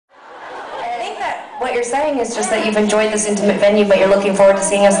what you're saying is just that you've enjoyed this intimate venue, but you're looking forward to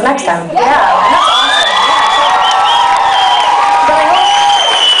seeing us the next time. Yeah, and that's awesome. But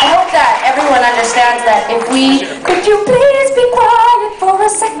I hope that everyone understands that if we... Could you please be quiet for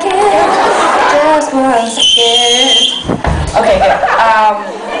a second? Just 1 second. Okay, good.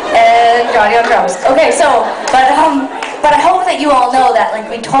 And Johnny on drums. Okay, so, but I hope that you all know that, like,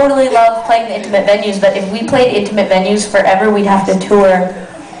 we totally love playing the intimate venues, but if we played intimate venues forever, we'd have to tour.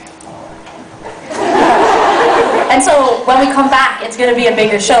 And so when we come back, it's going to be a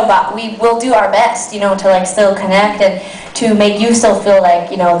bigger show, but we will do our best, you know, to like still connect and to make you still feel like,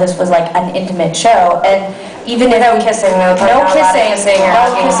 you know, this was like an intimate show. And even if no kissing, no kissing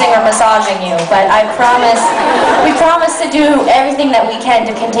or massaging you, but we promise to do everything that we can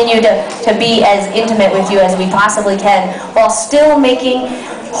to continue to be as intimate with you as we possibly can, while still making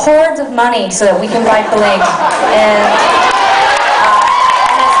hordes of money so that we can buy bling and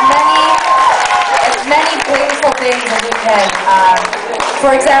many beautiful things as we can.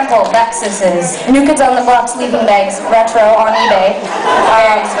 For example, Lexuses, New Kids on the Block sleeping bags, retro on eBay.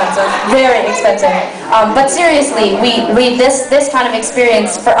 Very expensive. Very expensive. But seriously, this kind of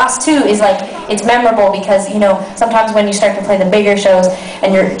experience for us too is like, it's memorable because, you know, sometimes when you start to play the bigger shows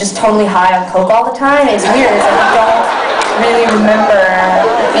and you're just totally high on coke all the time, it's weird. It's like you don't really remember,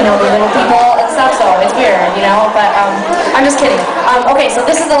 you know, the little people and stuff, so it's weird, you know, but I'm just kidding. Okay, so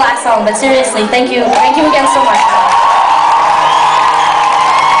this is the last song, but seriously, thank you again so much.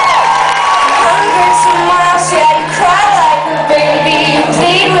 Yeah, you cry like a baby, you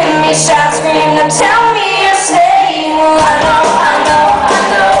plead with me, shout, scream, now tell